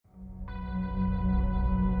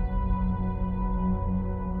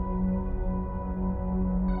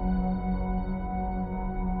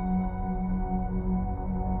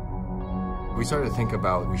We started to think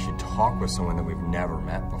about we should talk with someone that we've never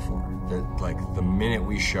met before. That like the minute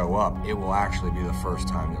we show up, it will actually be the first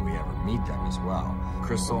time that we ever meet them as well.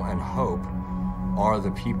 Crystal and Hope are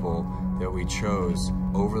the people that we chose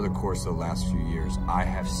over the course of the last few years. I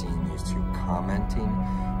have seen these two commenting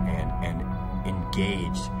and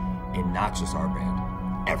engaged in not just our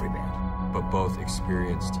band, every band, but both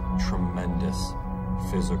experienced tremendous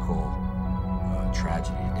physical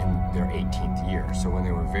tragedy in their 18th year, so when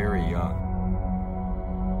they were very young.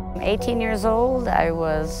 18 years old, I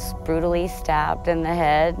was brutally stabbed in the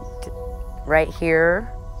head, right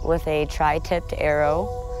here, with a tri-tipped arrow.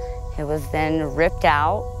 It was then ripped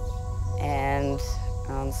out, and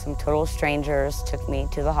some total strangers took me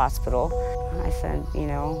to the hospital. I said, you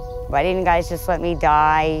know, why didn't you guys just let me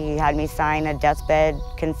die? You had me sign a deathbed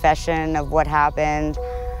confession of what happened.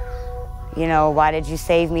 You know, why did you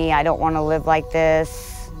save me? I don't want to live like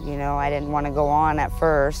this. You know, I didn't want to go on at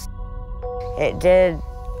first. It did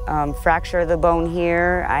fracture the bone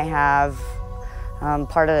here. I have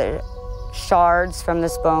part of the shards from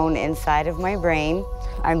this bone inside of my brain.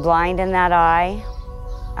 I'm blind in that eye.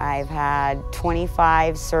 I've had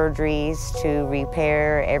 25 surgeries to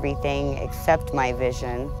repair everything except my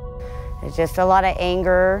vision. It's just a lot of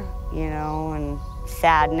anger, you know, and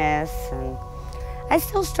sadness, and I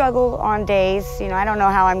still struggle on days. You know, I don't know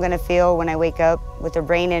how I'm going to feel when I wake up with a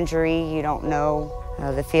brain injury. You don't know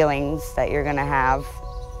the feelings that you're going to have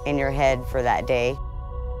in your head for that day.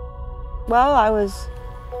 Well, I was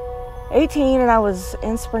 18 and I was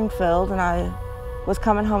in Springfield, and I was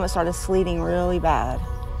coming home. It started sleeting really bad.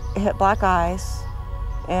 It hit black ice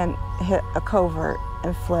and hit a culvert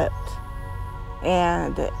and flipped.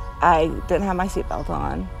 And I didn't have my seatbelt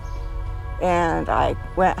on. And I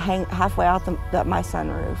went halfway out my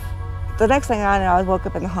sunroof. The next thing I know, I woke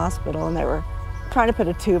up in the hospital and they were trying to put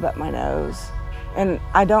a tube up my nose. And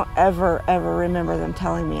I don't ever remember them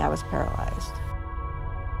telling me I was paralyzed.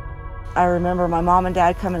 I remember my mom and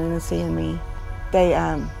dad coming in and seeing me. They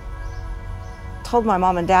told my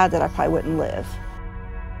mom and dad that I probably wouldn't live.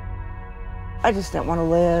 I just didn't want to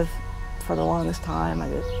live for the longest time.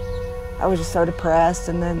 I was just so depressed,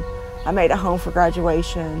 and then I made it home for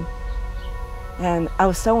graduation. And I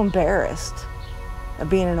was so embarrassed of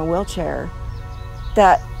being in a wheelchair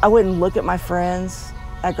that I wouldn't look at my friends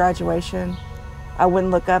at graduation. I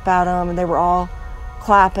wouldn't look up at them, and they were all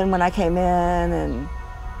clapping when I came in, and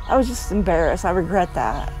I was just embarrassed. I regret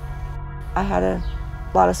that. I had a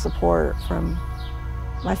lot of support from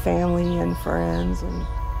my family and friends, and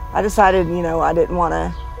I decided, you know, I didn't want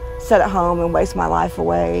to sit at home and waste my life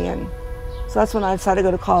away, and so that's when I decided to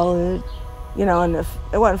go to college. You know, and if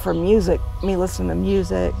it wasn't for music, me listening to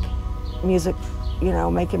music, you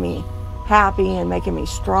know, making me happy and making me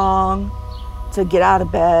strong to get out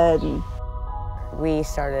of bed. And we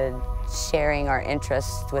started sharing our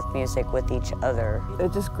interests with music with each other.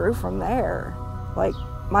 It just grew from there. Like,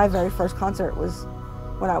 my very first concert was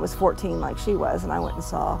when I was 14, like she was, and I went and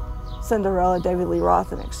saw Cinderella, David Lee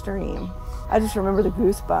Roth, and Extreme. I just remember the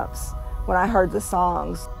goosebumps when I heard the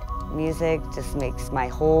songs. Music just makes my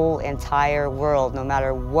whole entire world, no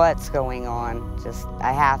matter what's going on,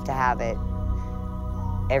 I have to have it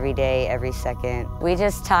every day, every second. We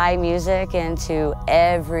just tie music into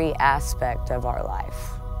every aspect of our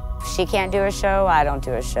life. If she can't do a show, I don't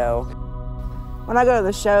do a show. When I go to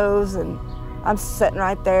the shows and I'm sitting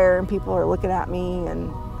right there and people are looking at me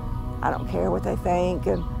and I don't care what they think,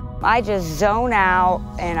 and I just zone out,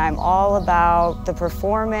 and I'm all about the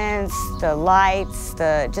performance, the lights,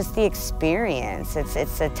 just the experience.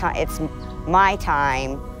 It's my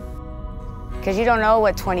time, because you don't know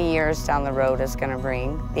what 20 years down the road is going to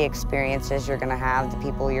bring, the experiences you're going to have, the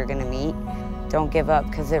people you're going to meet. Don't give up,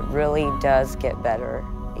 because it really does get better.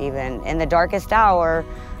 Even in the darkest hour,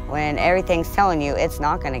 when everything's telling you it's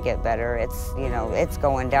not going to get better, it's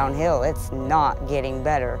going downhill. It's not getting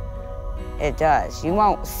better. It does. You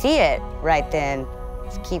won't see it right then.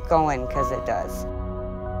 Just keep going, because it does.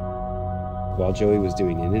 While Joey was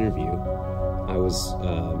doing an interview, I was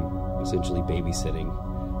essentially babysitting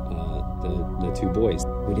the two boys.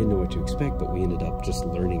 We didn't know what to expect, but we ended up just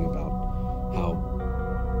learning about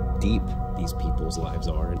how deep these people's lives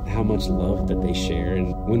are and how much love that they share.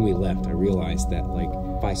 And when we left, I realized that, like,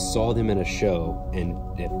 if I saw them at a show and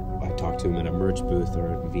if I talked to them at a merch booth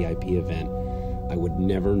or a VIP event, I would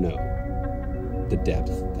never know the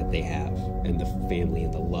depth that they have, and the family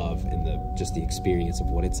and the love and just the experience of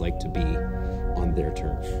what it's like to be on their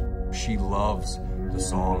turf. She loves the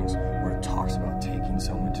songs where it talks about taking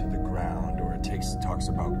someone to the ground, or it talks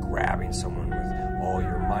about grabbing someone with all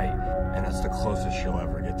your might, and that's the closest she'll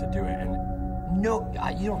ever get to do it. And no,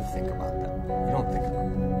 you don't think about that. You don't think about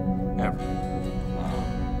that, ever.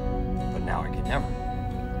 never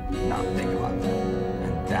not think about that.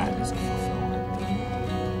 And that is a fulfillment.